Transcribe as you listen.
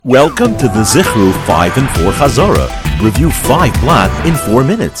Welcome to the Zichru 5 and 4 Chazorah. Review 5 Blat in 4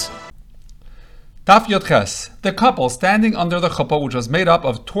 minutes. Daf Yod Ches. The couple standing under the chuppah, which was made up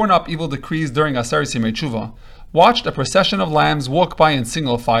of torn up evil decrees during Aseret Yemei Tshuva, watched a procession of lambs walk by in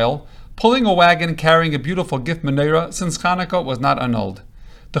single file, pulling a wagon carrying a beautiful gift menorah since Hanukkah was not annulled.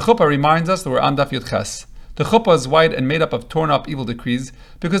 The chuppah reminds us that we're on Daf Yod Ches. The chuppah is white and made up of torn up evil decrees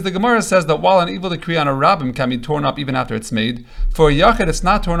because the Gemara says that while an evil decree on a rabbim can be torn up even after it's made, for a yachid it's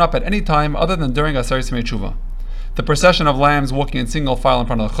not torn up at any time other than during Aseret Yemei Tshuva. The procession of lambs walking in single file in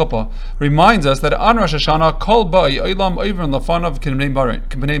front of the chuppah reminds us that on Rosh Hashana, kol ba'i olam oivrin lafanav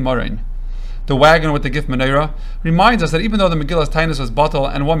k'bnei morein. The wagon with the gift menorah reminds us that even though the Megillah's tainus was batal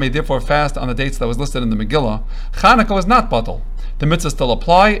and one may therefore fast on the dates that was listed in the Megillah, Hanukkah was not batal. The mitzvahs still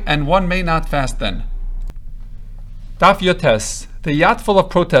apply and one may not fast then. Daf Yod Tes. The yacht full of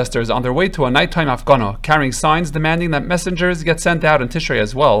protesters on their way to a nighttime Afghana, carrying signs demanding that messengers get sent out in Tishrei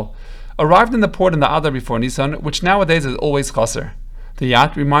as well, arrived in the port in the Adar before Nisan, which nowadays is always chaser. The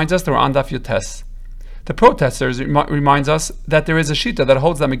yacht reminds us that we're on Daf Yod Tes. The protesters reminds us that there is a shita that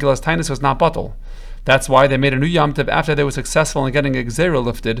holds that Megillah's tainus was not batal. That's why they made a new Yom Tov after they were successful in getting a Gzeira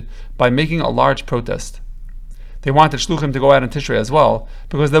lifted by making a large protest. They wanted Shluchim to go out in Tishrei as well,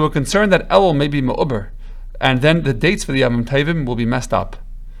 because they were concerned that Elul may be Me'uber, and then the dates for the Yom Tovim will be messed up.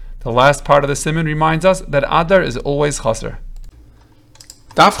 The last part of the Siman reminds us that Adar is always chaser.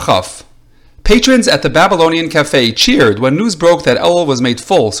 Daf Chaf. Patrons at the Babylonian Cafe cheered when news broke that Elul was made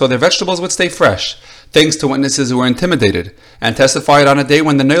full so their vegetables would stay fresh, thanks to witnesses who were intimidated, and testified on a day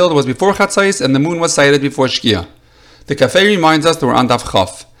when the Neil was before Chatzais and the moon was sighted before Shkia. The cafe reminds us that we're on Daf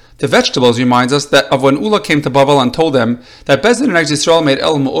Chaf. The vegetables reminds us that of when Ula came to Bavel and told them that Bezdin and Eretz Yisrael made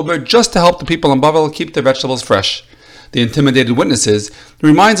El Me'uber just to help the people in Bavel keep their vegetables fresh. The intimidated witnesses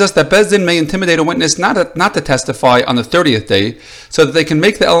reminds us that Bezdin may intimidate a witness not to testify on the 30th day, so that they can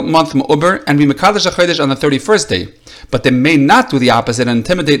make the El month Me'uber and be Mekadosh HaChodesh on the 31st day. But they may not do the opposite and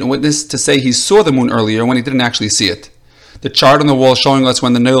intimidate a witness to say he saw the moon earlier when he didn't actually see it. The chart on the wall showing us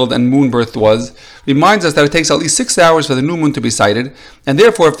when the Niled and moon birth was reminds us that it takes at least 6 hours for the new moon to be sighted, and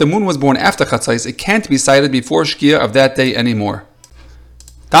therefore if the moon was born after Chatzais, it can't be sighted before Shkia of that day anymore.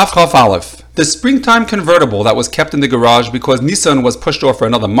 Daf Chaf Aleph. The springtime convertible that was kept in the garage because Nisan was pushed off for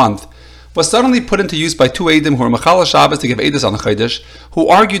another month was suddenly put into use by two Eidim who were Mechal Shabbos to give Eidos on the Chodesh, who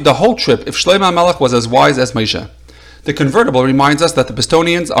argued the whole trip if Shlomo HaMelech was as wise as Moshe. The convertible reminds us that the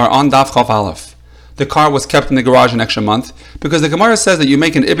Bistonians are on Daf Chaf Aleph. The car was kept in the garage an extra month because the Gemara says that you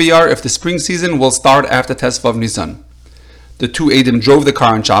make an Ibiyar if the spring season will start after Tesvav Nisan. The two Eidim drove the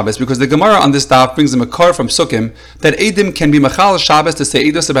car on Shabbos because the Gemara on this daf brings them a car from Sukkim that Eidim can be Mechal Shabbos to say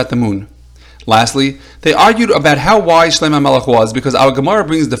Eidos about the moon. Lastly, they argued about how wise Shlomo HaMelech was because our Gemara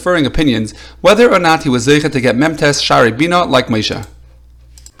brings differing opinions whether or not he was zeicha to get Memtes Shari Bina like Moshe.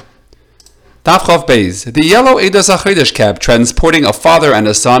 Daf Chav Beis. The yellow Eidos HaChodesh cab transporting a father and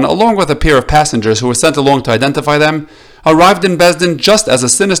a son along with a pair of passengers who were sent along to identify them arrived in Bezdin just as a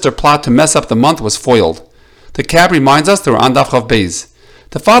sinister plot to mess up the month was foiled. The cab reminds us that we're on Daf Chav Beis.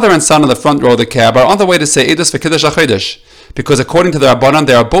 The father and son in the front row of the cab are on the way to say Eidos for Kiddush HaChodesh because according to the Rabbanan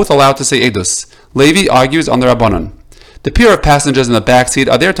they are both allowed to say Eidos. Levi argues on the Rabbanan. The pair of passengers in the back seat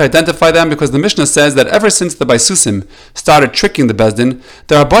are there to identify them because the Mishnah says that ever since the Baisusim started tricking the Bezdin,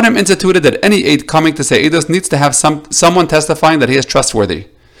 the Rabbanim instituted that any Eid coming to say Eidos needs to have someone testifying that he is trustworthy.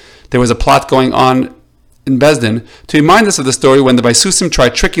 There was a plot going on in Bezdin to remind us of the story when the Baisusim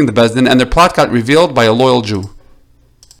tried tricking the Bezdin and their plot got revealed by a loyal Jew.